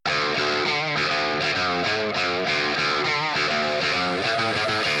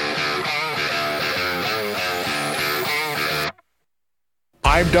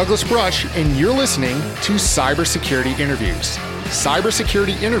I'm Douglas Brush, and you're listening to Cybersecurity Interviews.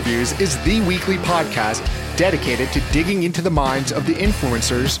 Cybersecurity Interviews is the weekly podcast dedicated to digging into the minds of the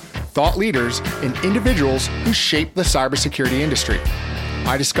influencers, thought leaders, and individuals who shape the cybersecurity industry.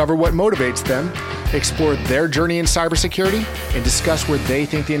 I discover what motivates them, explore their journey in cybersecurity, and discuss where they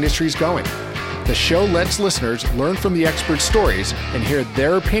think the industry is going. The show lets listeners learn from the expert stories and hear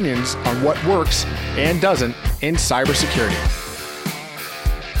their opinions on what works and doesn't in cybersecurity.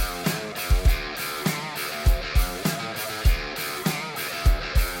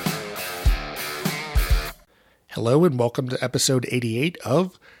 Hello and welcome to episode 88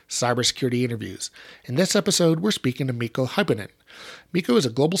 of Cybersecurity Interviews. In this episode, we're speaking to Mikko Hyppönen. Mikko is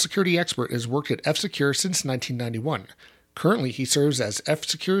a global security expert and has worked at F-Secure since 1991. Currently, he serves as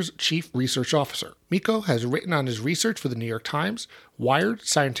F-Secure's Chief Research Officer. Mikko has written on his research for the New York Times, Wired,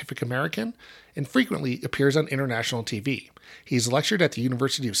 Scientific American, and frequently appears on international TV. He's lectured at the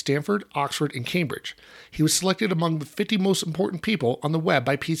University of Stanford, Oxford, and Cambridge. He was selected among the 50 most important people on the web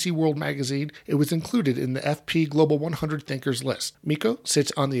by PC World magazine. It was included in the FP Global 100 Thinkers list. Mikko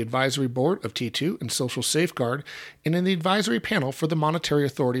sits on the advisory board of T2 and Social Safeguard and in the advisory panel for the Monetary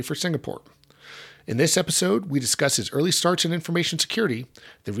Authority for Singapore. In this episode, we discuss his early starts in information security,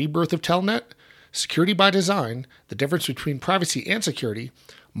 the rebirth of Telnet, security by design, the difference between privacy and security,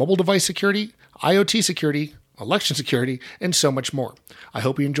 mobile device security, IoT security, election security, and so much more. I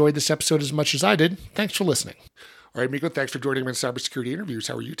hope you enjoyed this episode as much as I did. Thanks for listening. All right, Mikko, thanks for joining me in Cybersecurity Interviews.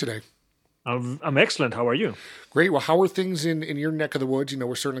 How are you today? I'm excellent. How are you? Great. Well, how are things in your neck of the woods? You know,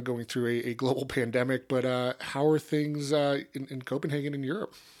 we're certainly going through a global pandemic, but how are things in Copenhagen and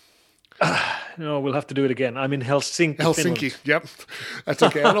Europe? No, we'll have to do it again. I'm in Helsinki. Finland. Yep. That's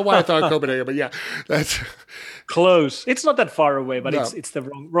okay. I don't know why I thought Copenhagen, but yeah, that's close. It's not that far away, but no. It's the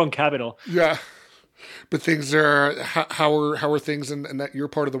wrong capital. Yeah. But things are how are things in that your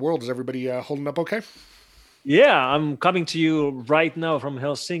part of the world? Is everybody holding up okay? Yeah, I'm coming to you right now from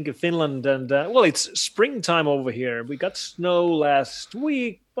Helsinki, Finland, and well, it's springtime over here. We got snow last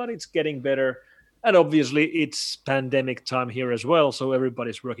week, but it's getting better. And obviously, it's pandemic time here as well, so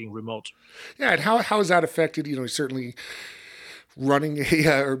everybody's working remote. Yeah, and how has that affected? You know, certainly running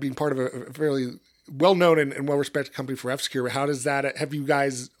or being part of a fairly well-known and well-respected company for F-Secure. How does that? Have you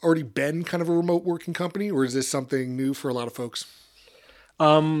guys already been kind of a remote working company, or is this something new for a lot of folks?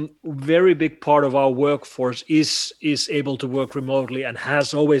 Very big part of our workforce is able to work remotely and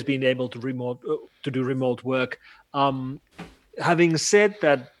has always been able to do remote work. Having said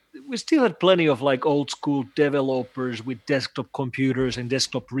that, we still had plenty of like old school developers with desktop computers and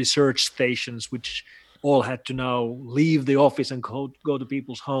desktop research stations, which all had to now leave the office and go to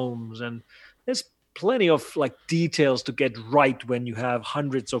people's homes. And there's plenty of like details to get right when you have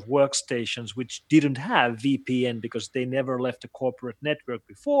hundreds of workstations which didn't have VPN because they never left a corporate network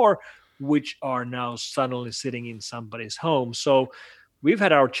before, which are now suddenly sitting in somebody's home. So we've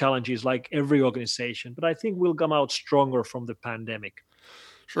had our challenges like every organization, but I think we'll come out stronger from the pandemic.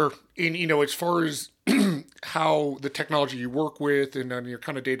 Sure. And, you know, as far as how the technology you work with and on your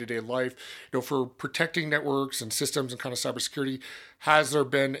kind of day-to-day life, you know, for protecting networks and systems and kind of cybersecurity, has there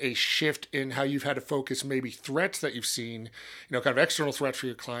been a shift in how you've had to focus maybe threats that you've seen, you know, kind of external threats for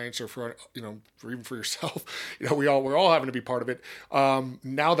your clients or for, you know, for even for yourself? You know, we're all having to be part of it.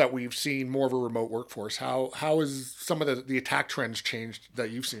 Now that we've seen more of a remote workforce, how has some of the attack trends changed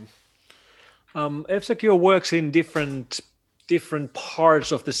that you've seen? F-Secure works in different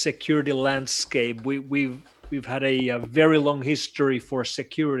parts of the security landscape. We've had a very long history for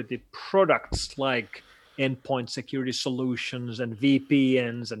security products like endpoint security solutions and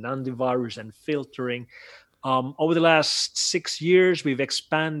VPNs and antivirus and filtering. Over the last 6 years, we've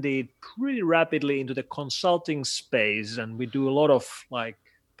expanded pretty rapidly into the consulting space, and we do a lot of like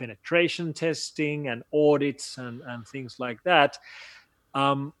penetration testing and audits and things like that.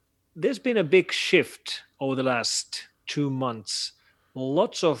 There's been a big shift over the last 2 months.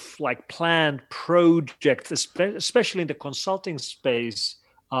 Lots of like planned projects, especially in the consulting space,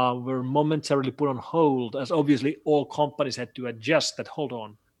 were momentarily put on hold as obviously all companies had to adjust that, hold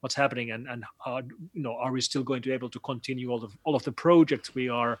on, what's happening and you know, are we still going to be able to continue all of the projects we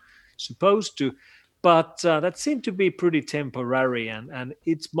are supposed to? But that seemed to be pretty temporary, and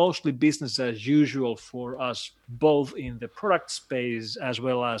it's mostly business as usual for us, both in the product space as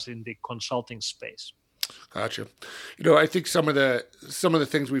well as in the consulting space. Gotcha. You know, I think some of the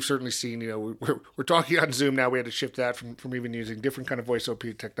things we've certainly seen, you know, we're talking on Zoom now. We had to shift that from even using different kind of voice OP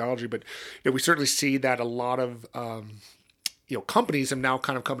technology, but you know, we certainly see that a lot of you know, companies have now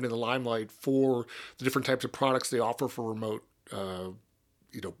kind of come into the limelight for the different types of products they offer for remote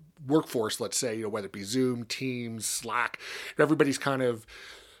you know, workforce, let's say, whether it be Zoom, Teams, Slack, everybody's kind of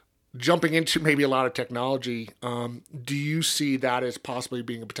jumping into maybe a lot of technology. Do you see that as possibly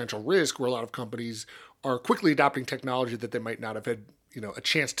being a potential risk where a lot of companies are quickly adopting technology that they might not have had, a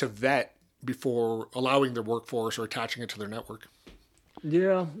chance to vet before allowing their workforce or attaching it to their network?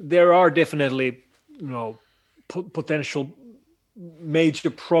 Yeah, there are definitely, potential major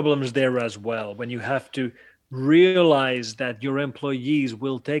problems there as well when you have to realize that your employees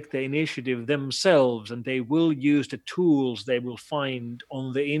will take the initiative themselves and they will use the tools they will find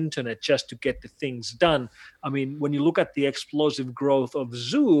on the internet just to get the things done. I mean, when you look at the explosive growth of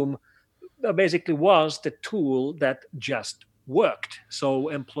Zoom, that basically was the tool that just worked. So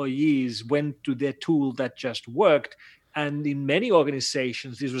employees went to the tool that just worked. And in many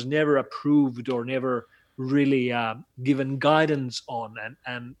organizations, this was never approved or never really given guidance on.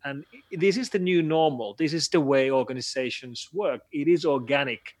 And this is the new normal. This is the way organizations work. It is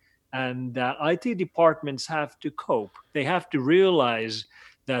organic. And IT departments have to cope. They have to realize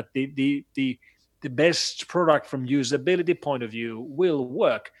that the best product from usability point of view will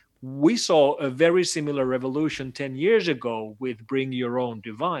work. We saw a very similar revolution 10 years ago with bring your own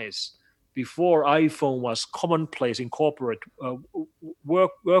device. Before iPhone was commonplace in corporate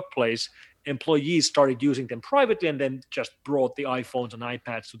workplace, employees started using them privately and then just brought the iPhones and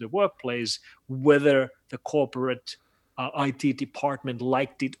iPads to the workplace, whether the corporate IT department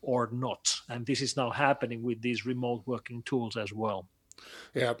liked it or not. And this is now happening with these remote working tools as well.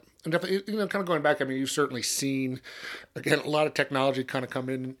 Yeah, and definitely, kind of going back, I mean, you've certainly seen, again, a lot of technology kind of come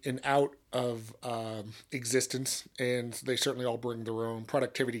in and out of existence, and they certainly all bring their own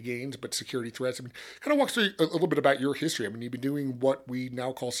productivity gains, but security threats. I mean, kind of walk through a little bit about your history. I mean, you've been doing what we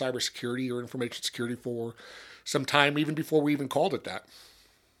now call cybersecurity or information security for some time, even before we even called it that.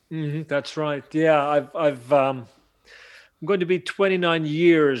 Mm-hmm, that's right. Yeah, I'm going to be 29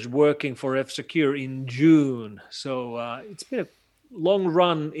 years working for F-Secure in June, so it's been a long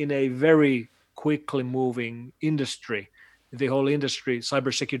run in a very quickly moving industry. The whole industry,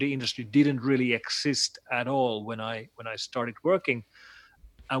 cybersecurity industry, didn't really exist at all when I started working.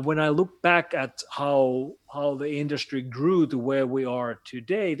 And when I look back at how the industry grew to where we are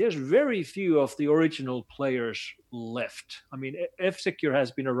today, there's very few of the original players left. I mean, F-Secure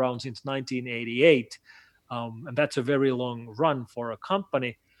has been around since 1988, and that's a very long run for a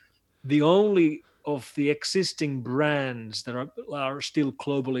company. The only of the existing brands that are still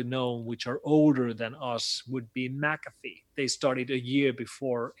globally known, which are older than us, would be McAfee. They started a year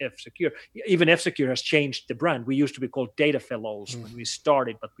before F-Secure. Even F-Secure has changed the brand. We used to be called Data Fellows when we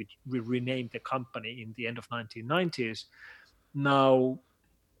started, but we renamed the company in the end of 1990s. Now,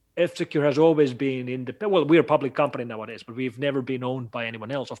 F-Secure has always been independent. Well, we're a public company nowadays, but we've never been owned by anyone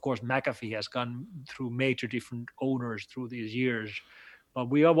else. Of course, McAfee has gone through major different owners through these years. But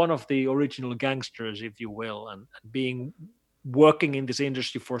we are one of the original gangsters, if you will, and working in this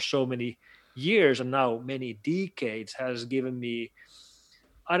industry for so many years and now many decades has given me,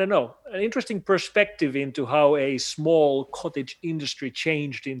 I don't know, an interesting perspective into how a small cottage industry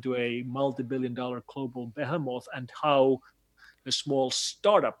changed into a multi-billion-dollar global behemoth and how a small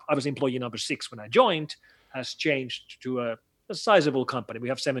startup, I was employee number 6 when I joined, has changed to a sizable company. We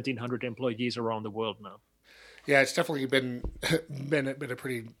have 1,700 employees around the world now. Yeah, it's definitely been a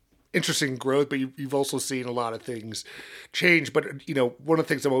pretty interesting growth, but you've also seen a lot of things change. But one of the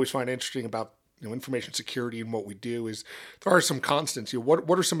things I always find interesting about information security and what we do is there are some constants. What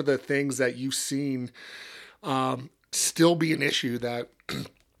are some of the things that you've seen still be an issue that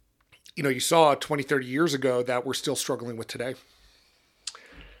you saw 20, 30 years ago that we're still struggling with today?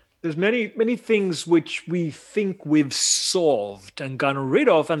 There's many things which we think we've solved and gotten rid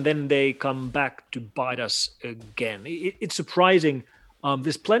of, and then they come back to bite us again. It's surprising.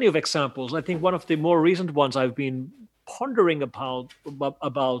 There's plenty of examples. I think one of the more recent ones I've been pondering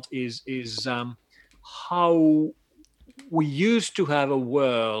about is how we used to have a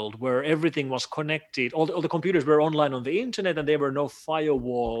world where everything was connected. All the computers were online on the internet, and there were no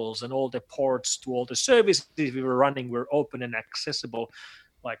firewalls, and all the ports to all the services we were running were open and accessible.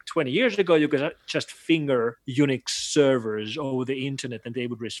 Like 20 years ago, you could just finger Unix servers over the internet and they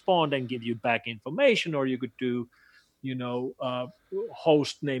would respond and give you back information, or you could do,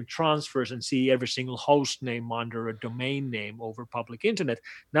 host name transfers and see every single host name under a domain name over public internet.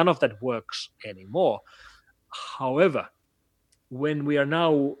 None of that works anymore. However, when we are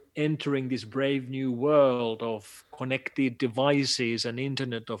now entering this brave new world of connected devices and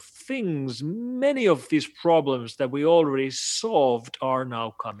Internet of Things, many of these problems that we already solved are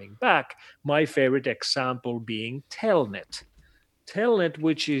now coming back. My favorite example being Telnet. Telnet,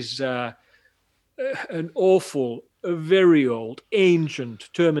 which is an awful a very old, ancient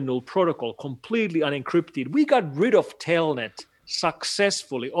terminal protocol, completely unencrypted. We got rid of Telnet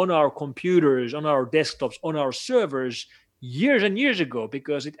successfully on our computers, on our desktops, on our servers years and years ago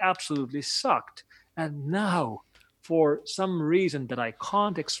because it absolutely sucked. And now, for some reason that I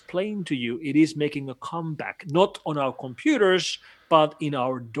can't explain to you, it is making a comeback, not on our computers, but in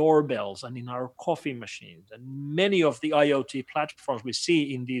our doorbells and in our coffee machines. And many of the IoT platforms we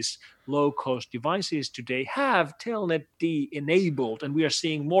see in these low cost devices today have Telnet D enabled, and we are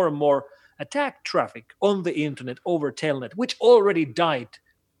seeing more and more attack traffic on the internet over Telnet, which already died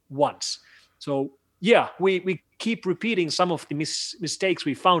once. So yeah, we keep repeating some of the mistakes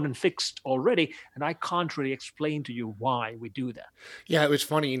we found and fixed already, and I can't really explain to you why we do that. Yeah, it was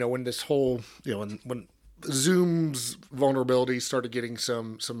funny, when this whole, when Zoom's vulnerability started getting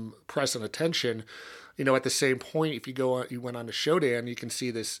some press and attention. At the same point, if you went on to Shodan, you can see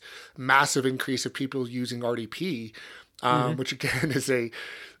this massive increase of people using RDP, which again is a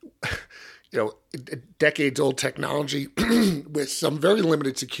decades old technology with some very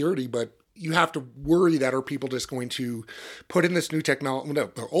limited security, but you have to worry that are people just going to put in this new technology,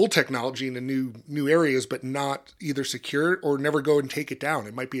 old technology into new areas, but not either secure it or never go and take it down.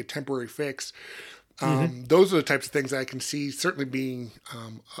 It might be a temporary fix. Those are the types of things that I can see certainly being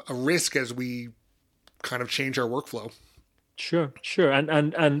a risk as we kind of change our workflow. Sure.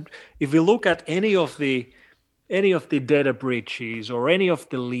 And if we look at any of the data breaches or any of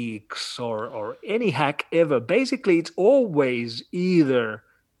the leaks or any hack ever, basically it's always either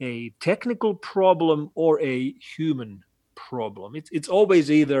a technical problem or a human problem. It's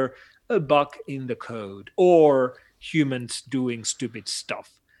always either a bug in the code or humans doing stupid stuff.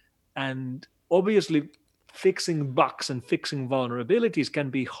 And obviously, fixing bugs and fixing vulnerabilities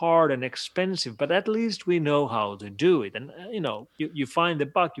can be hard and expensive, but at least we know how to do it. And you find the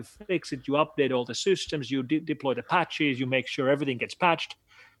bug, you fix it, you update all the systems, you deploy the patches, you make sure everything gets patched.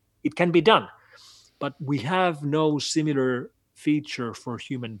 It can be done, but we have no similar feature for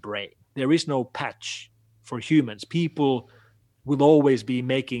human brain. There is no patch for humans. People will always be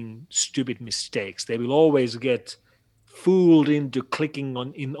making stupid mistakes. They will always get fooled into clicking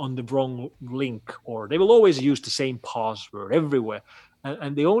on the wrong link, or they will always use the same password everywhere.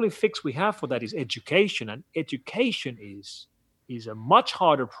 And the only fix we have for that is education. And education is a much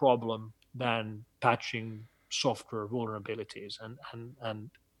harder problem than patching software vulnerabilities.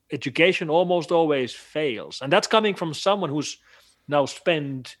 And education almost always fails. And that's coming from someone who's now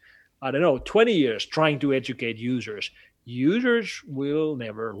spent, 20 years trying to educate users. Users will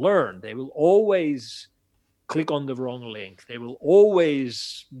never learn. They will always click on the wrong link. They will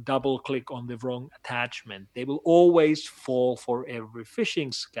always double click on the wrong attachment. They will always fall for every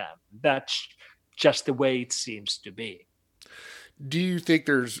phishing scam. That's just the way it seems to be. Do you think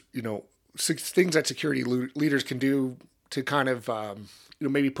there's, things that security leaders can do to kind of,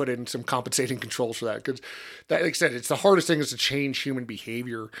 maybe put in some compensating controls for that? Because, like I said, it's the hardest thing is to change human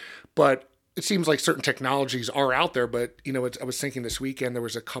behavior. But it seems like certain technologies are out there. But, I was thinking this weekend, there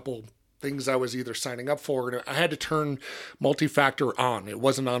was a couple things I was either signing up for, and I had to turn multi-factor on. It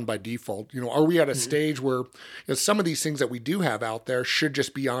wasn't on by default. Are we at a stage where some of these things that we do have out there should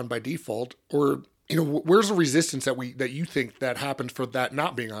just be on by default? Or, where's the resistance that you think that happens for that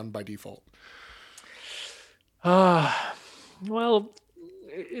not being on by default? Well,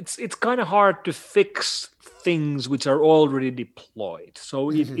 it's kind of hard to fix things which are already deployed. So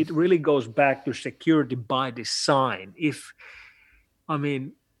it really goes back to security by design.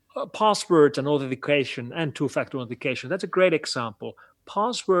 Passwords and authentication and two-factor authentication, that's a great example.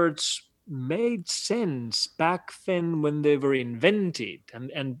 Passwords made sense back then when they were invented,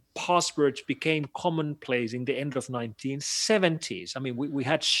 and passwords became commonplace in the end of 1970s. We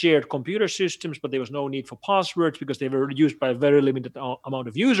had shared computer systems, but there was no need for passwords because they were used by a very limited amount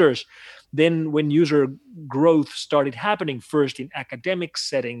of users. Then when user growth started happening, first in academic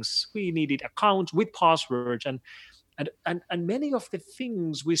settings, we needed accounts with passwords, and many of the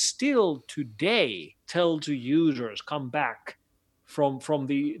things we still today tell to users come back from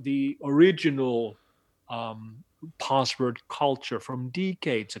the original password culture from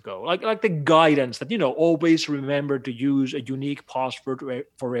decades ago, like the guidance that always remember to use a unique password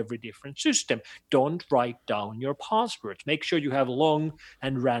for every different system. Don't write down your passwords. Make sure you have long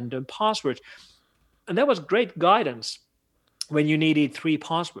and random passwords. And that was great guidance when you needed 3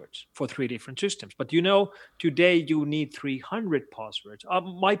 passwords for 3 different systems. But today you need 300 passwords.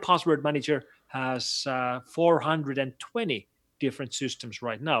 My password manager has 420 different systems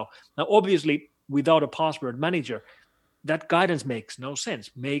right now. Now, obviously, without a password manager, that guidance makes no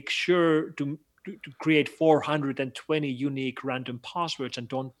sense. Make sure to create 420 unique random passwords and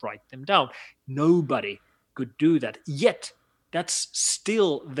don't write them down. Nobody could do that. Yet, that's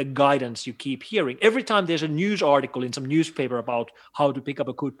still the guidance you keep hearing. Every time there's a news article in some newspaper about how to pick up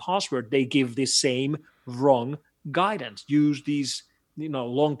a good password, they give the same wrong guidance. Use these,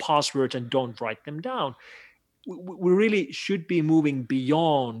 long passwords and don't write them down. We really should be moving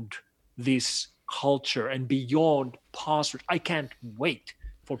beyond this culture and beyond passwords. I can't wait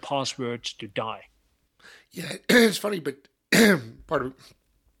for passwords to die. Yeah, it's funny, but part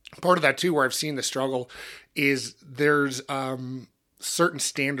of that too, where I've seen the struggle, is there's certain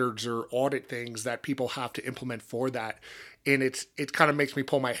standards or audit things that people have to implement for that, and it kind of makes me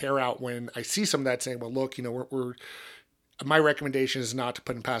pull my hair out when I see some of that saying, well, look, we're my recommendation is not to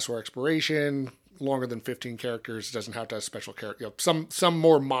put in password expiration longer than 15 characters. It doesn't have to have special character, some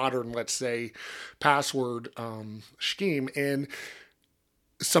more modern, let's say, password scheme. And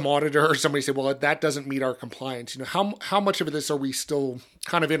some auditor or somebody said, well, that doesn't meet our compliance. How much of this are we still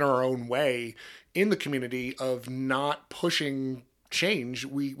kind of in our own way in the community of not pushing change?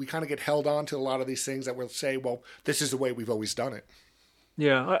 We kind of get held on to a lot of these things that will say, well, this is the way we've always done it.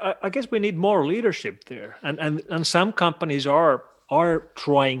 Yeah, I guess we need more leadership there, and some companies are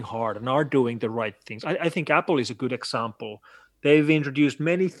trying hard and are doing the right things. I think Apple is a good example. They've introduced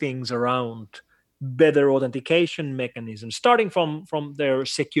many things around better authentication mechanisms, starting from their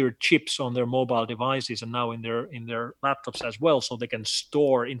secure chips on their mobile devices and now in their laptops as well, so they can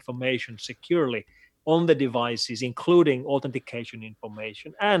store information securely on the devices, including authentication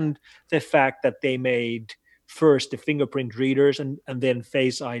information, and the fact that they made first the fingerprint readers and then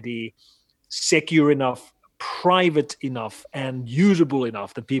Face ID secure enough, private enough, and usable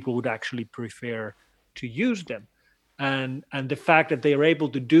enough that people would actually prefer to use them. And the fact that they are able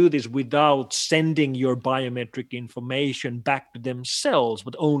to do this without sending your biometric information back to themselves,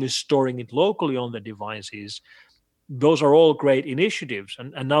 but only storing it locally on the devices, those are all great initiatives.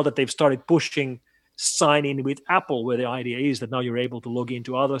 And now that they've started pushing sign in with Apple, where the idea is that now you're able to log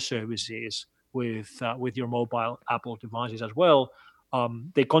into other services with your mobile Apple devices as well,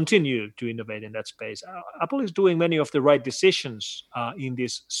 they continue to innovate in that space. Apple is doing many of the right decisions in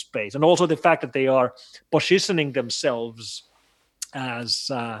this space, and also the fact that they are positioning themselves as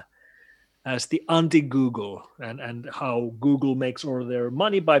the anti-Google, and how Google makes all their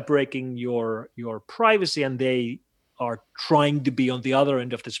money by breaking your privacy, and they are trying to be on the other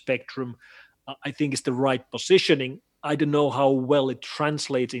end of the spectrum. I think it's the right positioning. I don't know how well it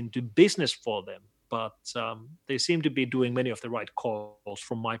translates into business for them, but they seem to be doing many of the right calls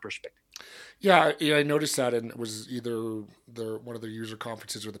from my perspective. Yeah, I noticed that, and it was either one of their user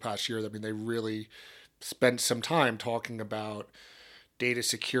conferences or the past year. I mean, they really spent some time talking about data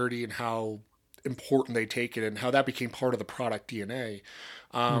security and how important they take it, and how that became part of the product DNA.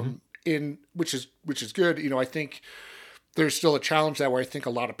 In which is good. I think there's still a challenge that where I think a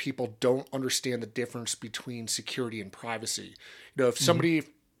lot of people don't understand the difference between security and privacy. If somebody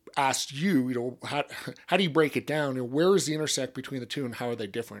asked you, how do you break it down? Where is the intersect between the two, and how are they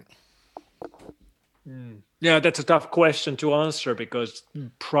different? Yeah, that's a tough question to answer, because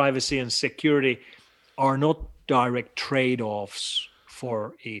privacy and security are not direct trade-offs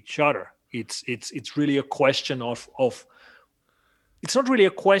for each other. It's really a question of it's not really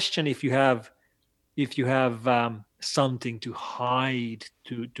a question if you have something to hide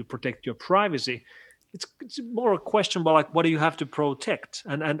to protect your privacy. It's more a question about, like, what do you have to protect?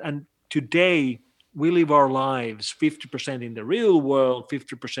 And today we live our lives 50% in the real world,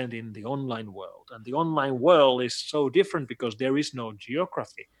 50% in the online world. And the online world is so different because there is no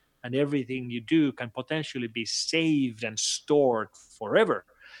geography, and everything you do can potentially be saved and stored forever.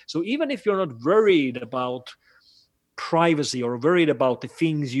 So even if you're not worried about privacy or worried about the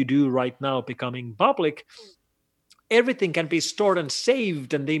things you do right now becoming public, everything can be stored and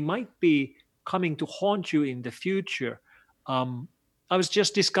saved, and they might be coming to haunt you in the future. I was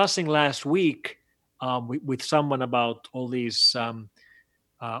just discussing last week with someone about all these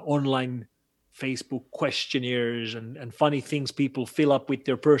online Facebook questionnaires and funny things people fill up with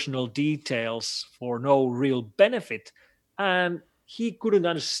their personal details for no real benefit. And he couldn't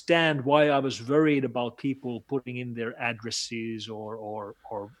understand why I was worried about people putting in their addresses or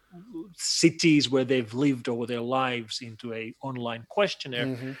cities where they've lived over their lives into a online questionnaire.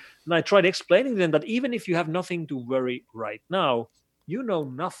 And I tried explaining to them that even if you have nothing to worry right now, you know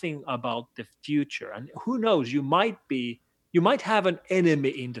nothing about the future. And who knows, you might have an enemy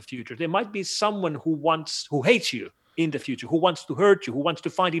in the future. There might be someone who hates you in the future, who wants to hurt you, who wants to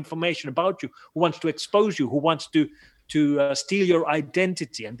find information about you, who wants to expose you, who wants to steal your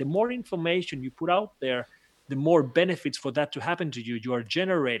identity. And the more information you put out there, the more benefits for that to happen to you you are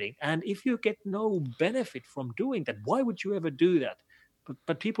generating. And if you get no benefit from doing that, why would you ever do that?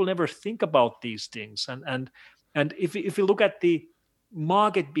 but people never think about these things. And if you look at the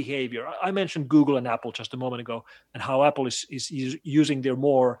market behavior, I mentioned Google and Apple just a moment ago, and how Apple is using their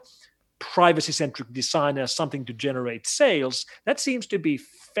more privacy-centric design as something to generate sales. That seems to be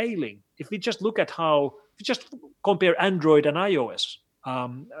failing. If we just look at if we just compare Android and iOS,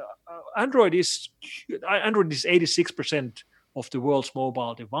 Android is 86% of the world's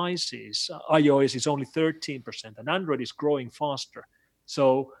mobile devices. iOS is only 13%, and Android is growing faster.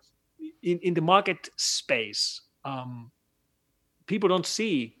 So in the market space, people don't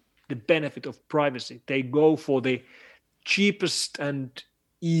see the benefit of privacy. They go for the cheapest and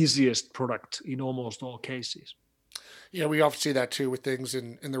easiest product in almost all cases. Yeah, we often see that too with things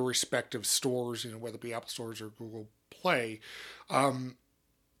in the respective stores, whether it be Apple stores or Google Play. How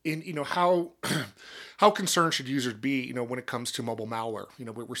how concerned should users be, when it comes to mobile malware?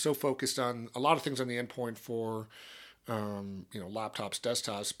 We're so focused on a lot of things on the endpoint for laptops,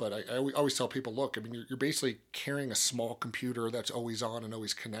 desktops, but I always tell people, look, you're basically carrying a small computer that's always on and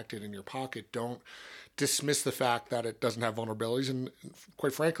always connected in your pocket. Don't dismiss the fact that it doesn't have vulnerabilities, and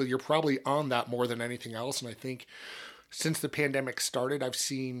quite frankly, you're probably on that more than anything else. And I think since the pandemic started, I've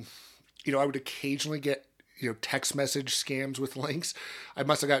seen, I would occasionally get text message scams with links. I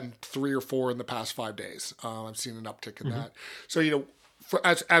must have gotten 3 or 4 in the past 5 days. I've seen an uptick in that. So,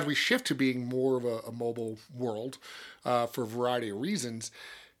 as we shift to being more of a mobile world, for a variety of reasons,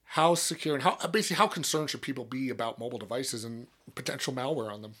 how secure and how concerned should people be about mobile devices and potential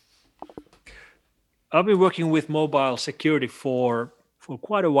malware on them? I've been working with mobile security for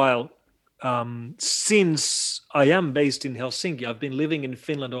quite a while. Since I am based in Helsinki, I've been living in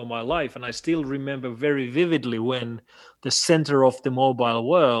Finland all my life, and I still remember very vividly when the center of the mobile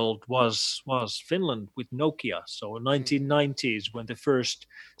world was Finland with Nokia. So 1990s, when the first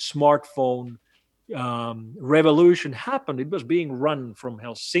smartphone revolution happened, it was being run from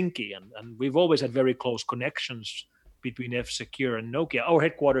Helsinki, and we've always had very close connections between F-Secure and Nokia. Our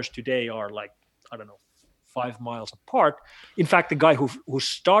headquarters today are like, I don't know, 5 miles apart. In fact, the guy who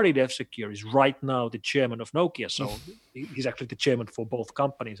started F-Secure is right now the chairman of Nokia. So he's actually the chairman for both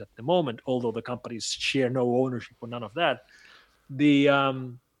companies at the moment, although the companies share no ownership or none of that. The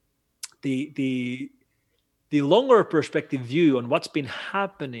longer perspective view on what's been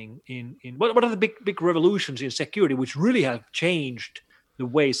happening in what are the big revolutions in security, which really have changed the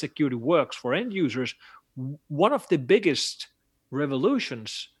way security works for end users. One of the biggest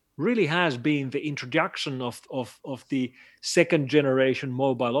revolutions really has been the introduction of the second generation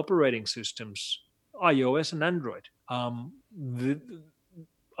mobile operating systems, iOS and Android.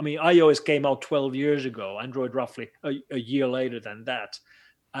 iOS came out 12 years ago, Android roughly a year later than that.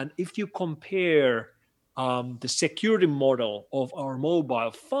 And if you compare the security model of our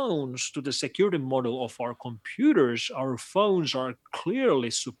mobile phones to the security model of our computers, our phones are clearly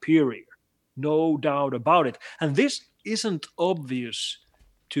superior, no doubt about it. And this isn't obvious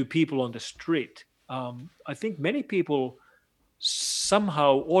to people on the street. I think many people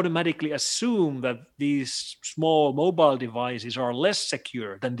somehow automatically assume that these small mobile devices are less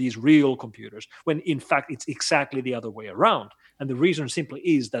secure than these real computers, when in fact it's exactly the other way around. And the reason simply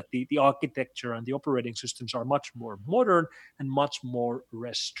is that the architecture and the operating systems are much more modern and much more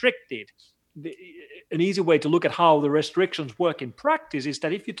restricted. An easy way to look at how the restrictions work in practice is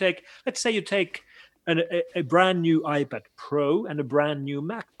that if you take, let's say you take a brand new iPad Pro and a brand new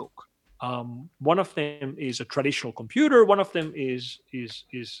MacBook. One of them is a traditional computer. One of them is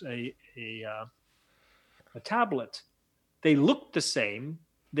a tablet. They look the same.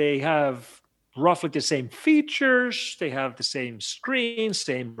 They have roughly the same features. They have the same screen,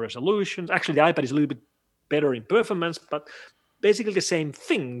 same resolutions. Actually, the iPad is a little bit better in performance, but basically the same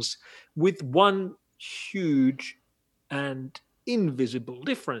things, with one huge and invisible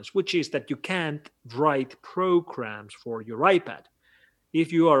difference, which is that you can't write programs for your iPad.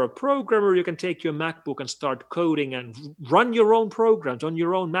 If you are a programmer, you can take your MacBook and start coding and run your own programs on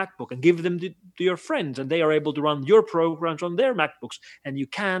your own MacBook and give them to your friends, and they are able to run your programs on their MacBooks. And you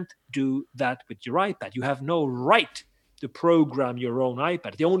can't do that with your iPad. You have no right to program your own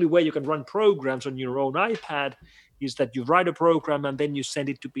iPad. The only way you can run programs on your own iPad is that you write a program and then you send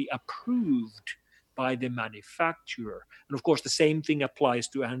it to be approved by the manufacturer. And of course, the same thing applies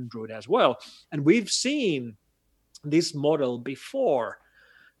to Android as well. And we've seen this model before.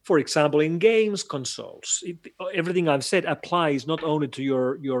 For example, in games consoles, everything I've said applies not only to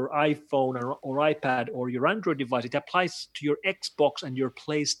your iPhone or iPad or your Android device, it applies to your Xbox and your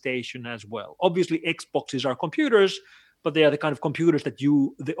PlayStation as well. Obviously, Xboxes are computers, but they are the kind of computers that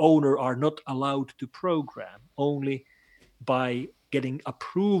you, the owner, are not allowed to program. Only by getting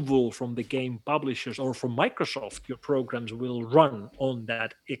approval from the game publishers or from Microsoft, your programs will run on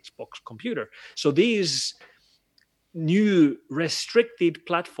that Xbox computer. So these new restricted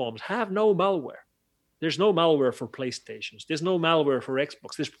platforms have no malware. There's no malware for PlayStations. There's no malware for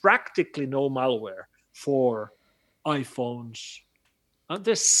Xbox. There's practically no malware for iPhones.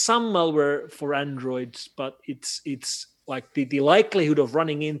 There's some malware for Androids, but it's like the likelihood of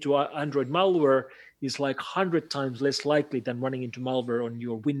running into Android malware is like 100 times less likely than running into malware on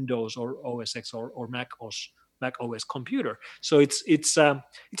your Windows or OS X or Mac OS computer. So it's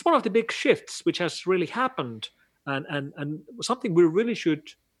one of the big shifts which has really happened, and something we really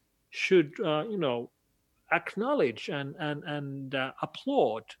should acknowledge and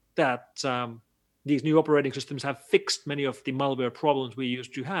applaud, that these new operating systems have fixed many of the malware problems we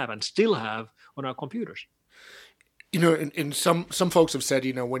used to have and still have on our computers. And some folks have said,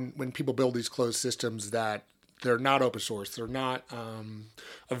 when people build these closed systems, that they're not open source, they're not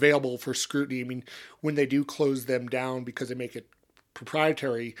available for scrutiny. I mean, when they do close them down because they make it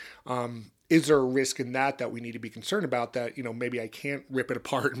proprietary, is there a risk in that we need to be concerned about, that, maybe I can't rip it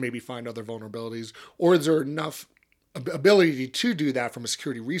apart and maybe find other vulnerabilities? Or is there enough ability to do that from a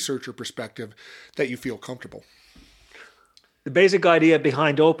security researcher perspective that you feel comfortable? The basic idea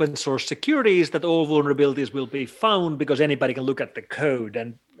behind open source security is that all vulnerabilities will be found because anybody can look at the code,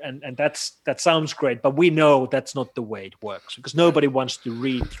 and that sounds great, but we know that's not the way it works, because nobody wants to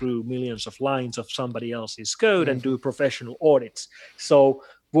read through millions of lines of somebody else's code and do professional audits. So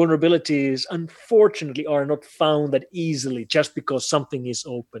vulnerabilities, unfortunately, are not found that easily just because something is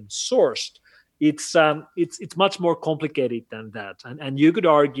open sourced. It's much more complicated than that, and you could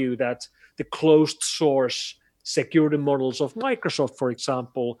argue that the closed source security models of Microsoft, for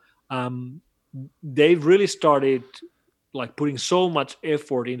example, they've really started like putting so much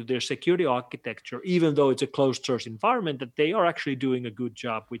effort into their security architecture, even though it's a closed source environment, that they are actually doing a good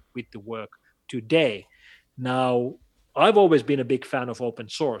job with the work today. Now, I've always been a big fan of open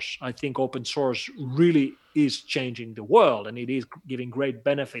source. I think open source really is changing the world, and it is giving great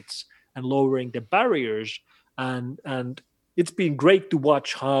benefits and lowering the barriers. And it's been great to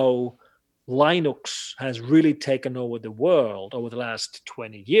watch how Linux has really taken over the world over the last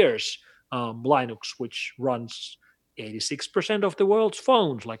 20 years. Linux, which runs 86% of the world's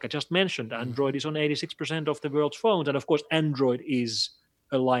phones, like I just mentioned. Android is on 86% of the world's phones. And of course, Android is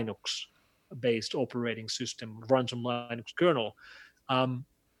a Linux-based operating system, runs on Linux kernel. And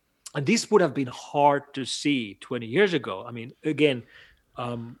this would have been hard to see 20 years ago. I mean, again,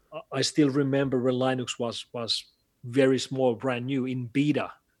 I still remember when Linux was very small, brand new in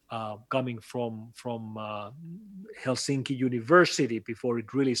beta. Coming from Helsinki University before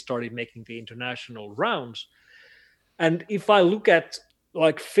it really started making the international rounds. And if I look at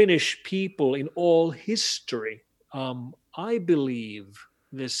like Finnish people in all history, I believe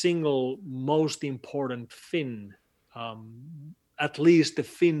the single most important Finn, at least the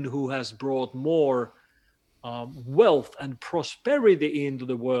Finn who has brought more wealth and prosperity into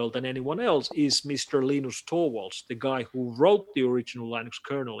the world than anyone else, is Mr. Linus Torvalds, the guy who wrote the original Linux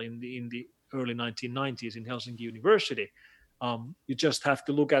kernel in the early 1990s in Helsinki University. You just have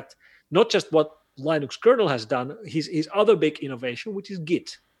to look at not just what Linux kernel has done, his other big innovation, which is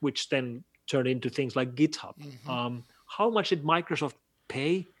Git, which then turned into things like GitHub. How much did Microsoft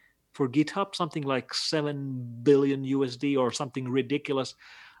pay for GitHub? Something like $7 billion USD or something ridiculous.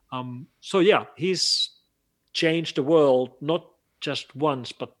 So yeah, he's changed the world not just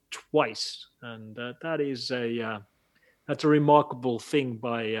once but twice, and that's a remarkable thing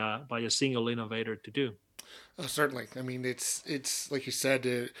by a single innovator to do. Certainly. I mean, it's like you said,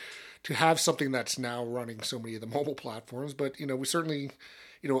 to have something that's now running so many of the mobile platforms, but we certainly,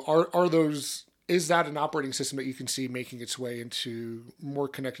 is that an operating system that you can see making its way into more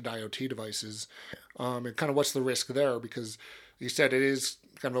connected IoT devices, and kind of what's the risk there? Because you said it is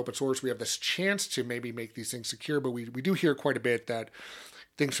kind of open source. We have this chance to maybe make these things secure, but we do hear quite a bit that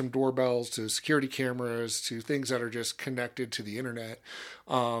things from doorbells to security cameras to things that are just connected to the internet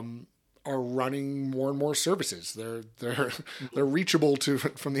are running more and more services. They're reachable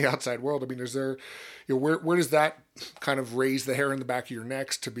from the outside world. I mean, is there, where does that kind of raise the hair in the back of your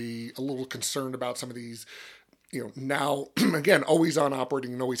necks to be a little concerned about some of these, now again, always on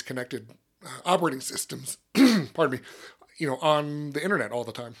operating and always connected operating systems, pardon me, on the internet all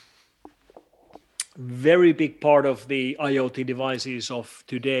the time? Very big part of the IoT devices of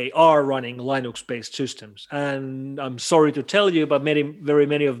today are running Linux-based systems. And I'm sorry to tell you, but very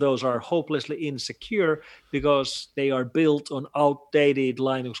many of those are hopelessly insecure because they are built on outdated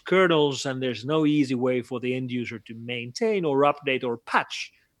Linux kernels, and there's no easy way for the end user to maintain or update or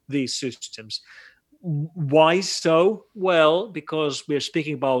patch these systems. Why so? Well, because we're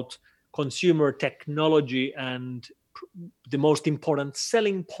speaking about consumer technology, and the most important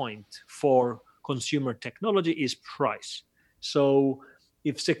selling point for consumer technology is price. So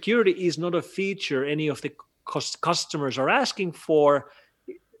if security is not a feature any of the customers are asking for,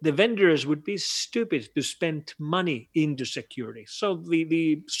 the vendors would be stupid to spend money into security. So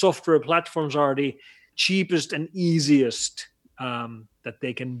the software platforms are the cheapest and easiest that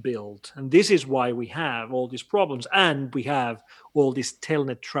they can build. And this is why we have all these problems. And we have all this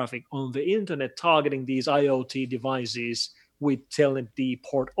telnet traffic on the internet targeting these IoT devices with telnet D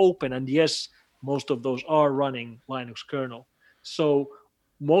port open. And yes, most of those are running Linux kernel. So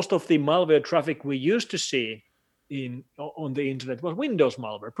most of the malware traffic we used to see on the internet was Windows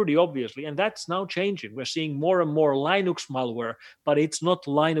malware, pretty obviously, and that's now changing. We're seeing more and more Linux malware, but it's not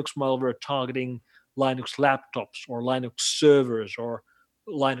Linux malware targeting Linux laptops or Linux servers or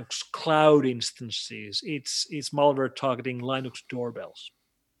Linux cloud instances. It's malware targeting Linux doorbells.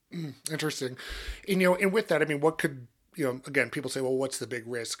 Interesting. And with that, I mean, what could, again, people say, well, what's the big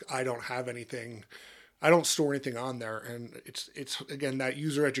risk? I don't have anything. I don't store anything on there. And it's again, that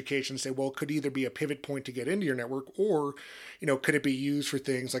user education say, well, it could either be a pivot point to get into your network, or, could it be used for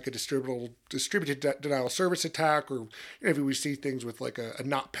things like a distributed denial of service attack, or, if we see things with like a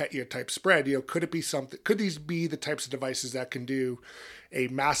NotPetya type spread, could it be something, could these be the types of devices that can do a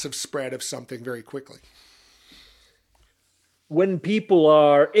massive spread of something very quickly? When people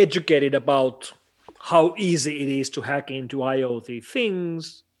are educated about how easy it is to hack into IoT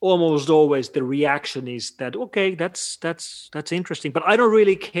things, almost always the reaction is that, okay, that's interesting, but I don't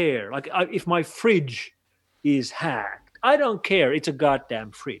really care. Like if my fridge is hacked, I don't care. It's a goddamn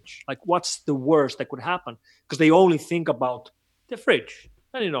fridge. Like, what's the worst that could happen? Because they only think about the fridge.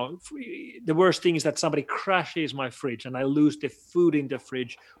 And the worst thing is that somebody crashes my fridge and I lose the food in the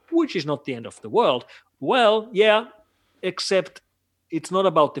fridge, which is not the end of the world. Well, yeah, except it's not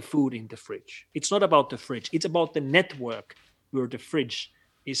about the food in the fridge. It's not about the fridge. It's about the network where the fridge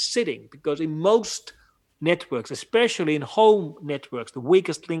is sitting, because in most networks, especially in home networks, the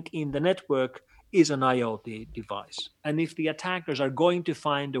weakest link in the network is an IoT device. And if the attackers are going to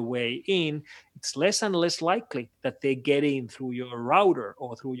find a way in, it's less and less likely that they get in through your router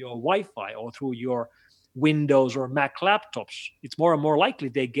or through your Wi-Fi or through your Windows or Mac laptops. It's more and more likely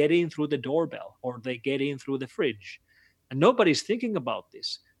they get in through the doorbell or they get in through the fridge. And nobody's thinking about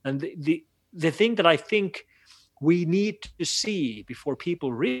this. And the thing that I think we need to see before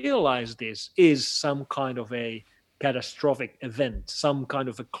people realize this is some kind of a catastrophic event, some kind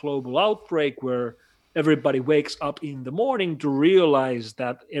of a global outbreak where everybody wakes up in the morning to realize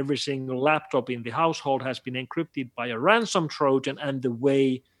that every single laptop in the household has been encrypted by a ransom Trojan, and the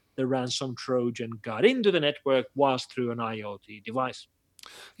way the ransom Trojan got into the network was through an IoT device.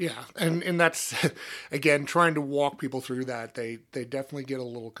 Yeah, and that's again trying to walk people through that. They definitely get a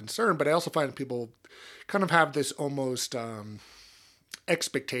little concerned, but I also find people kind of have this almost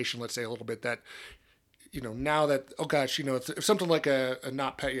expectation, let's say a little bit, that now that, oh gosh, if something like a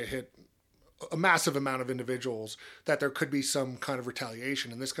NotPetya hit a massive amount of individuals, that there could be some kind of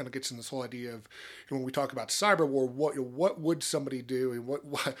retaliation. And this kind of gets in this whole idea of, when we talk about cyber war, what would somebody do, and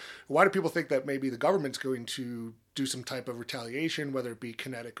why do people think that maybe the government's going to do some type of retaliation, whether it be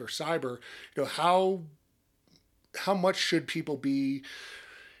kinetic or cyber? How much should people be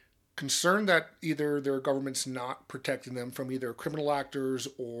concerned that either their government's not protecting them from either criminal actors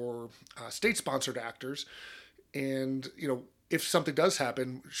or state-sponsored actors, and if something does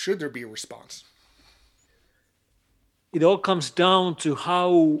happen, should there be a response? It all comes down to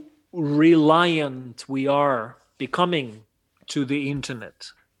how reliant we are becoming to the internet.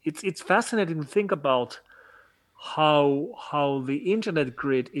 It's fascinating to think about how the internet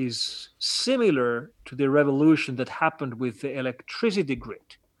grid is similar to the revolution that happened with the electricity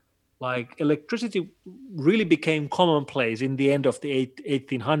grid. Like, electricity really became commonplace in the end of the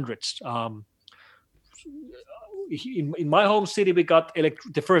 1800s. In my home city, we got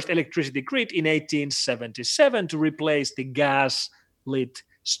the first electricity grid in 1877 to replace the gas-lit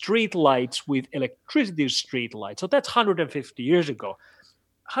street lights with electricity street lights. So that's 150 years ago.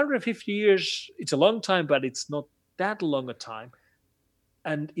 150 years, it's a long time, but it's not that long a time.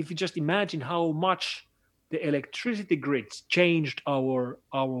 And if you just imagine how much the electricity grids changed our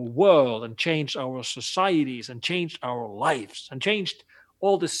world and changed our societies and changed our lives and changed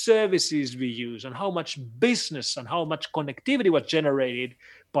all the services we use and how much business and how much connectivity was generated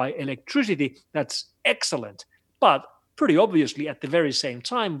by electricity, that's excellent. But pretty obviously, at the very same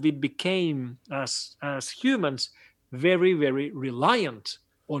time, we became, as humans, very, very reliant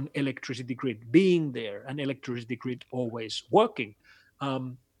on electricity grid being there and electricity grid always working.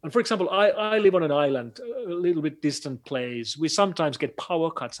 And for example, I live on an island, a little bit distant place. We sometimes get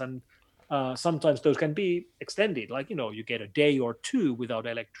power cuts, and sometimes those can be extended. Like, you get a day or two without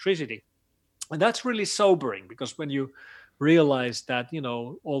electricity. And that's really sobering, because when you realize that,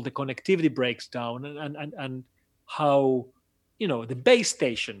 all the connectivity breaks down, and how, the base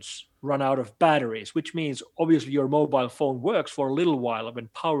stations run out of batteries, which means obviously your mobile phone works for a little while when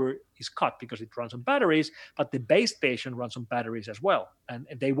power is cut because it runs on batteries, but the base station runs on batteries as well. And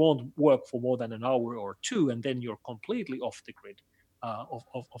they won't work for more than an hour or two, and then you're completely off the grid,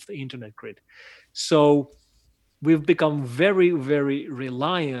 of the internet grid. So we've become very, very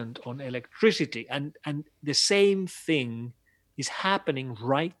reliant on electricity. And the same thing is happening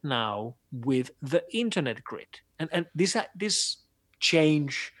right now with the internet grid. And this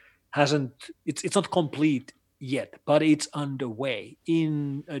change hasn't it's not complete yet, but it's underway.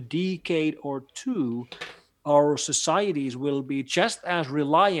 In a decade or two, our societies will be just as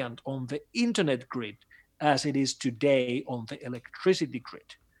reliant on the internet grid as it is today on the electricity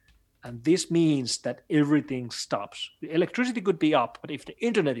grid. And this means that everything stops. The electricity could be up, but if the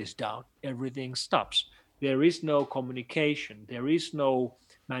internet is down, everything stops. There is no communication, there is no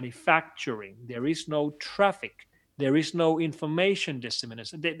manufacturing, there is no traffic, there is no information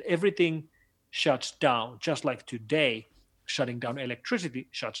dissemination. Everything shuts down, just like today, shutting down electricity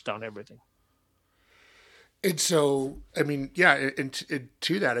shuts down everything. And so, I mean, yeah, and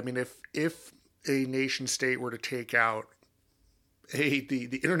to that, I mean, if a nation state were to take out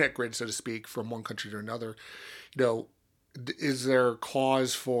the internet grid, so to speak, from one country to another, is there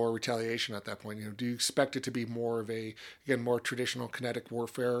cause for retaliation at that point? Do you expect it to be more of more traditional kinetic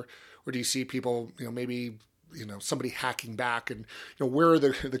warfare, or do you see people, maybe, somebody hacking back, and where are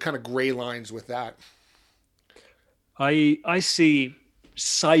the kind of gray lines with that? I see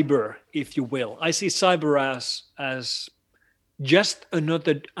cyber, if you will. I see cyber as just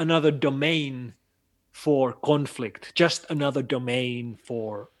another domain for conflict, just another domain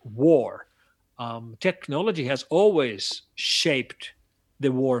for war. Technology has always shaped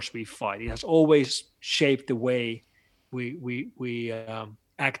the wars we fight. It has always shaped the way we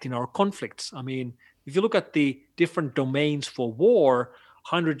act in our conflicts. I mean, if you look at the different domains for war,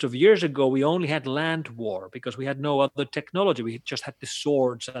 hundreds of years ago, we only had land war because we had no other technology. We just had the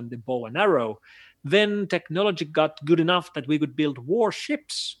swords and the bow and arrow. Then technology got good enough that we could build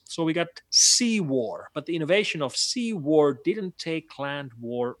warships. So we got sea war. But the innovation of sea war didn't take land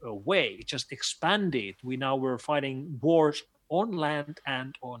war away. It just expanded. We now were fighting wars on land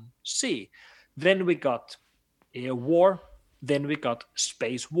and on sea. Then we got air war. Then we got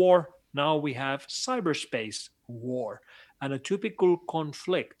space war. Now we have cyberspace war. And a typical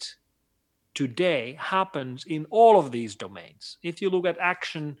conflict today happens in all of these domains. If you look at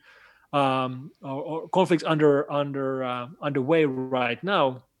action or conflicts underway right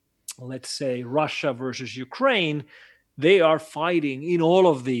now, let's say Russia versus Ukraine, they are fighting in all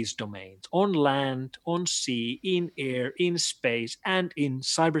of these domains, on land, on sea, in air, in space, and in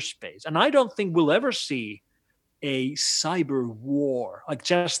cyberspace. And I don't think we'll ever see a cyber war, like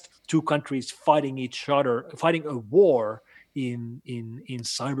just two countries fighting each other, fighting a war in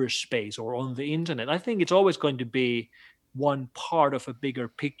cyberspace or on the internet. I think it's always going to be one part of a bigger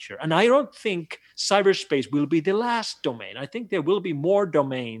picture. And I don't think cyberspace will be the last domain. I think there will be more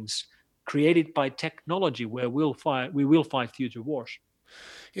domains created by technology where we will fight future wars.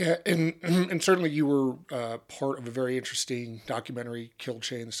 Yeah, and certainly you were part of a very interesting documentary, Kill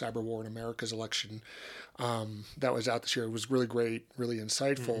Chain: The Cyber War in America's Election, that was out this year. It was really great, really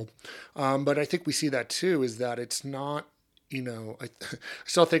insightful. Mm-hmm. But I think we see that too, is that it's not, I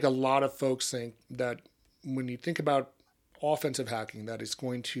still think a lot of folks think that when you think about offensive hacking, that it's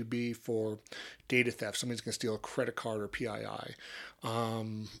going to be for data theft. Somebody's going to steal a credit card or PII.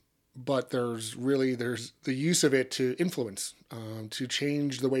 But there's the use of it to influence, to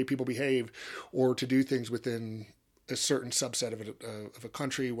change the way people behave, or to do things within a certain subset of a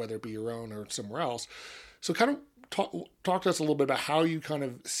country, whether it be your own or somewhere else. So kind of talk to us a little bit about how you kind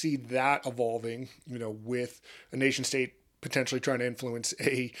of see that evolving, with a nation state potentially trying to influence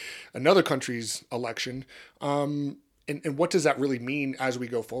another country's election. And what does that really mean as we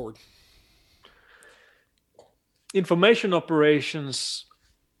go forward? Information operations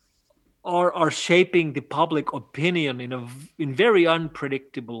are shaping the public opinion in very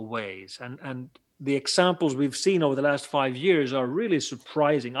unpredictable ways, and the examples we've seen over the last 5 years are really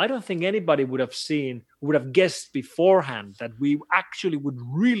surprising. I don't think anybody would have guessed beforehand that we actually would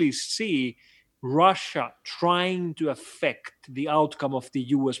really see Russia trying to affect the outcome of the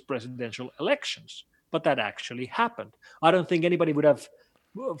US presidential elections. But that actually happened. I don't think anybody would have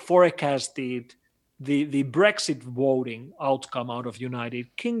forecasted the Brexit voting outcome out of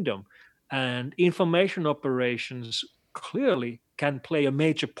United Kingdom. And information operations clearly can play a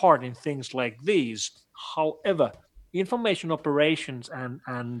major part in things like these. However, information operations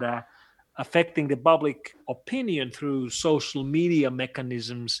and affecting the public opinion through social media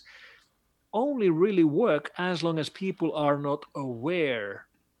mechanisms only really work as long as people are not aware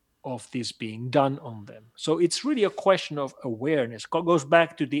of this being done on them. So it's really a question of awareness. Goes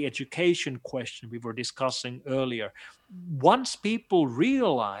back to the education question we were discussing earlier. Once people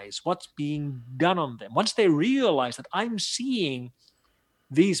realize what's being done on them, once they realize that I'm seeing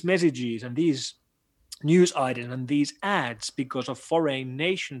these messages and these news items and these ads because a foreign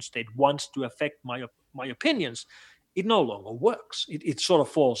nation state wants to affect my opinions, it no longer works. It sort of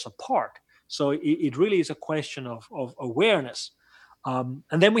falls apart. So it really is a question of awareness. And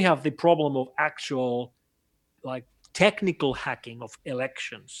then we have the problem of actual, like, technical hacking of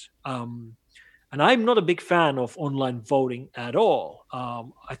elections. And I'm not a big fan of online voting at all.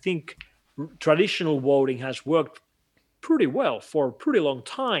 I think traditional voting has worked pretty well for a pretty long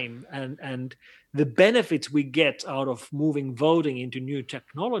time, and the benefits we get out of moving voting into new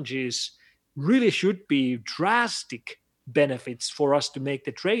technologies really should be drastic benefits for us to make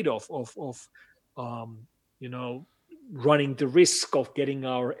the trade-off of you know, running the risk of getting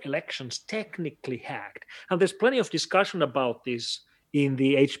our elections technically hacked. And there's plenty of discussion about this in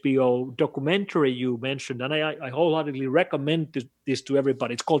the HBO documentary you mentioned, and I wholeheartedly recommend this to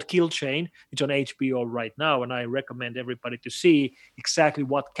everybody. It's called Kill Chain. It's on HBO right now, and I recommend everybody to see exactly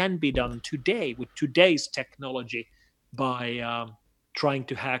what can be done today with today's technology by trying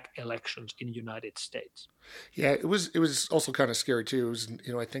to hack elections in the United States. Yeah, it was also kind of scary too. It was,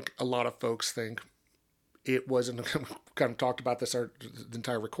 I think a lot of folks think it wasn't kind of talked about this the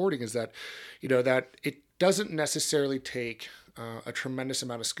entire recording is that, that it doesn't necessarily take a tremendous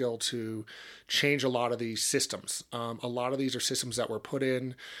amount of skill to change a lot of these systems. A lot of these are systems that were put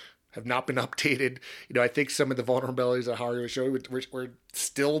in, have not been updated. I think some of the vulnerabilities that Harry was showing were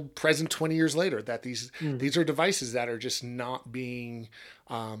still present 20 years later, that these are devices that are just not being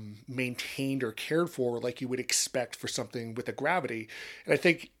maintained or cared for like you would expect for something with a gravity. And I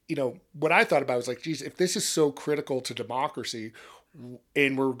think, what I thought about was like, geez, if this is so critical to democracy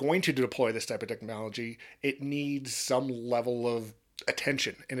and we're going to deploy this type of technology, it needs some level of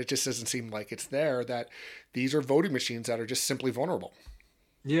attention. And it just doesn't seem like it's there, that these are voting machines that are just simply vulnerable.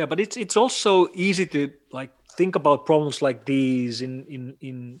 Yeah, but it's also easy to like think about problems like these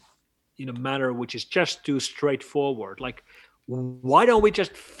in a manner which is just too straightforward. Like, why don't we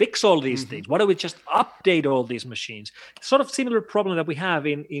just fix all these things? Why don't we just update all these machines? Sort of similar problem that we have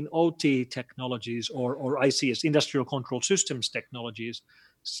in OT technologies or ICS, industrial control systems technologies.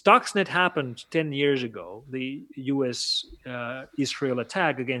 Stuxnet happened 10 years ago. The US Israel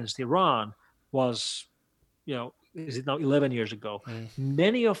attack against Iran was, is it now 11 years ago?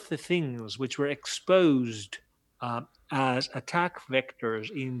 Many of the things which were exposed as attack vectors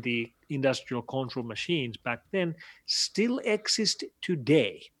in the industrial control machines back then still exist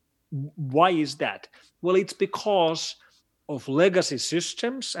today. Why is that? Well, it's because of legacy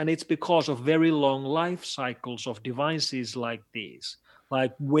systems, and it's because of very long life cycles of devices like these.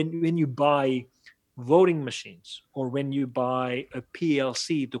 Like when you buy voting machines or when you buy a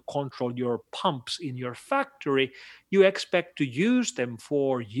PLC to control your pumps in your factory, you expect to use them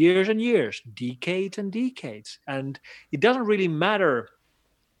for years and years, decades and decades. And it doesn't really matter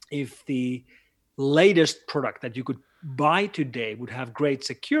if the latest product that you could buy today would have great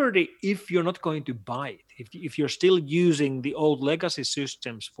security if you're not going to buy it. If you're still using the old legacy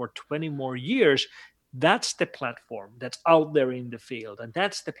systems for 20 more years, that's the platform that's out there in the field, and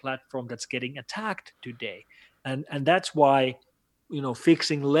that's the platform that's getting attacked today. And that's why,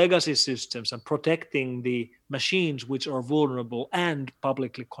 fixing legacy systems and protecting the machines which are vulnerable and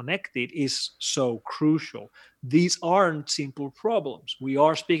publicly connected is so crucial. These aren't simple problems. We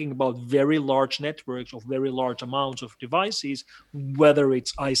are speaking about very large networks of very large amounts of devices, whether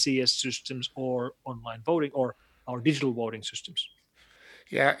it's ICS systems or online voting or our digital voting systems.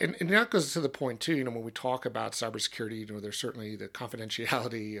 Yeah, and that goes to the point too. When we talk about cybersecurity, there's certainly the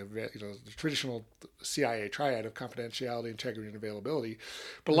confidentiality of the traditional CIA triad of confidentiality, integrity, and availability.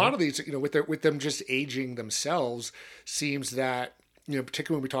 But a lot of these, with them just aging themselves, seems that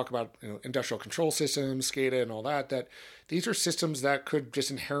particularly when we talk about industrial control systems, SCADA, and all that, that these are systems that could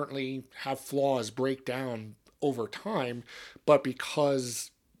just inherently have flaws, break down over time, but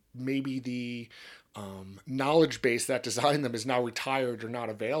because maybe the knowledge base that designed them is now retired or not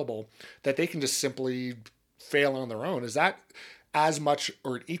available, that they can just simply fail on their own. Is that as much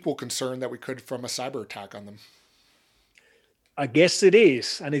or an equal concern that we could from a cyber attack on them? I guess it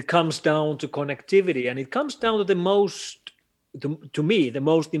is, and it comes down to connectivity, and it comes down to to me, the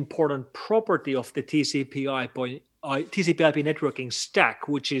most important property of the TCP/IP networking stack,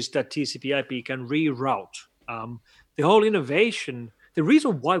 which is that TCP/IP can reroute. The whole innovation, the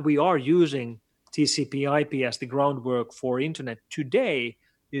reason why we are using TCP/IP as the groundwork for internet today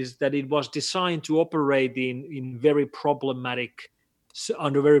is that it was designed to operate in very problematic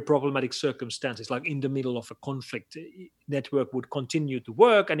under very problematic circumstances, like in the middle of a conflict. Network would continue to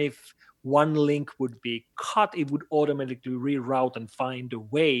work, and if one link would be cut, it would automatically reroute and find a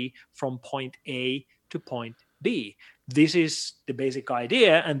way from point A to point B. This is the basic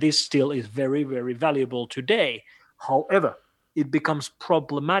idea, and this still is very, very valuable today. However, it becomes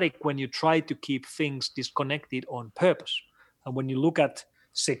problematic when you try to keep things disconnected on purpose. And when you look at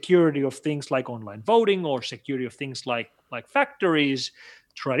security of things like online voting or security of things like factories,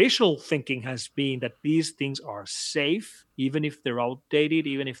 traditional thinking has been that these things are safe, even if they're outdated,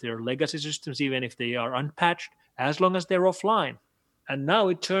 even if they're legacy systems, even if they are unpatched, as long as they're offline. And now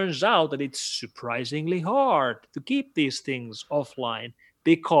it turns out that it's surprisingly hard to keep these things offline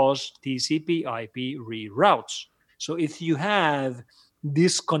because TCP/IP reroutes. So if you have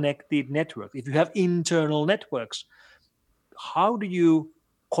disconnected networks, if you have internal networks, how do you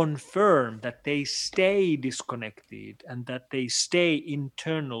confirm that they stay disconnected and that they stay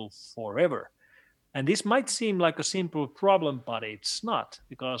internal forever? And this might seem like a simple problem, but it's not,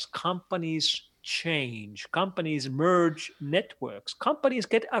 because companies change, companies merge networks, companies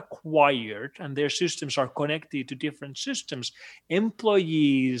get acquired, and their systems are connected to different systems.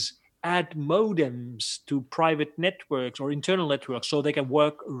 Employees add modems to private networks or internal networks so they can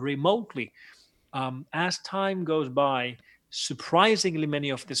work remotely. As time goes by, surprisingly many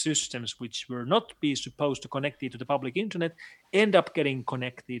of the systems which were not be supposed to connect to the public internet end up getting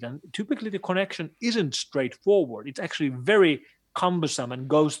connected, and typically the connection isn't straightforward. It's actually very cumbersome and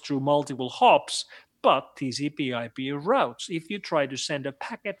goes through multiple hops. But TCP/IP routes, if you try to send a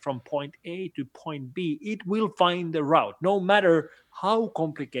packet from point A to point B, it will find the route no matter how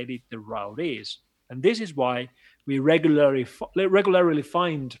complicated the route is. And this is why we regularly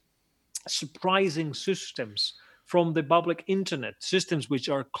find surprising systems from the public internet, systems which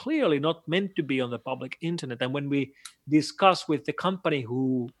are clearly not meant to be on the public internet. And when we discuss with the company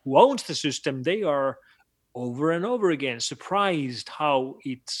who owns the system, they are over and over again surprised how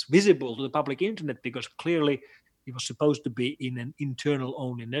it's visible to the public internet, because clearly it was supposed to be in an internal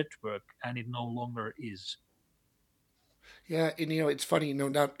only network and it no longer is. Yeah, and it's funny,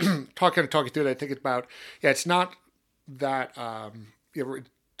 now talking through it, I think about, it's not that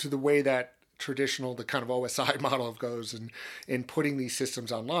to the way that traditional, the kind of OSI model goes, and in putting these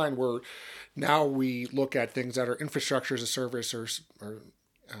systems online, where now we look at things that are infrastructure as a service or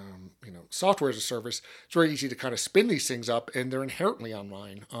software as a service. It's very easy to kind of spin these things up, and they're inherently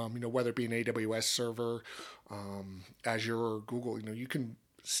online. Whether it be an AWS server, Azure, or Google, you can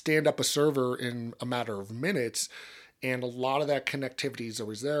stand up a server in a matter of minutes, and a lot of that connectivity is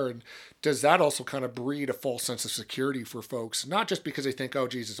always there. And does that also kind of breed a false sense of security for folks? Not just because they think, oh,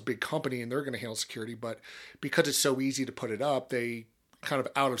 geez, it's a big company and they're going to handle security, but because it's so easy to put it up, they kind of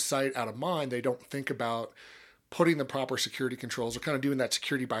out of sight, out of mind, they don't think about putting the proper security controls or kind of doing that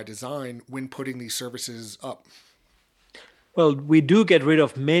security by design when putting these services up. Well, we do get rid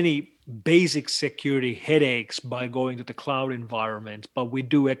of many basic security headaches by going to the cloud environment, but we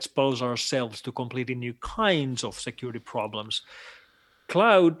do expose ourselves to completely new kinds of security problems.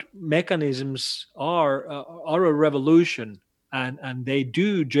 Cloud mechanisms are a revolution, and they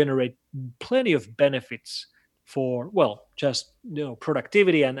do generate plenty of benefits for, well, just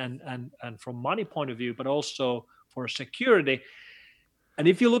productivity and from money point of view, but also for security. And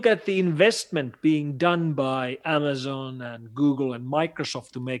if you look at the investment being done by Amazon and Google and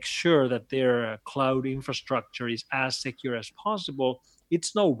Microsoft to make sure that their cloud infrastructure is as secure as possible,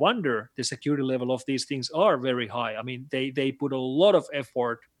 it's no wonder the security level of these things are very high. I mean, they put a lot of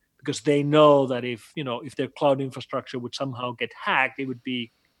effort because they know that if their cloud infrastructure would somehow get hacked, it would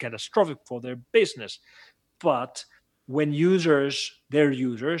be catastrophic for their business. But when their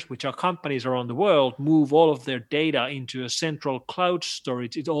users, which are companies around the world, move all of their data into a central cloud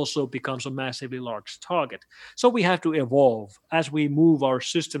storage, it also becomes a massively large target. So we have to evolve as we move our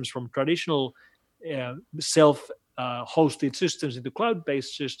systems from traditional self-hosted systems into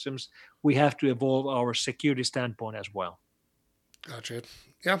cloud-based systems. We have to evolve our security standpoint as well. Gotcha.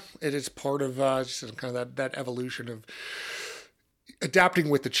 Yeah, it is part of kind of that evolution of adapting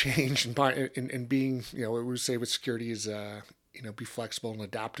with the change and being, what we say with security is, be flexible and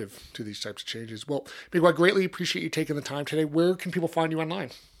adaptive to these types of changes. Well, Miguel, I greatly appreciate you taking the time today. Where can people find you online?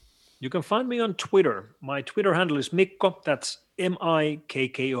 You can find me on Twitter. My Twitter handle is Mikko. That's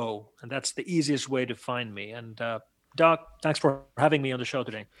Mikko. And that's the easiest way to find me. And Doc, thanks for having me on the show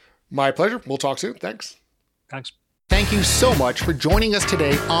today. My pleasure. We'll talk soon. Thanks. Thanks. Thank you so much for joining us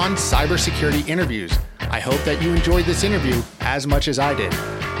today on Cybersecurity Interviews. I hope that you enjoyed this interview as much as I did.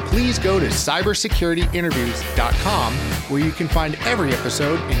 Please go to cybersecurityinterviews.com where you can find every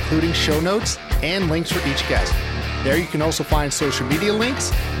episode, including show notes and links for each guest. There you can also find social media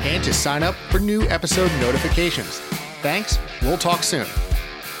links and to sign up for new episode notifications. Thanks. We'll talk soon.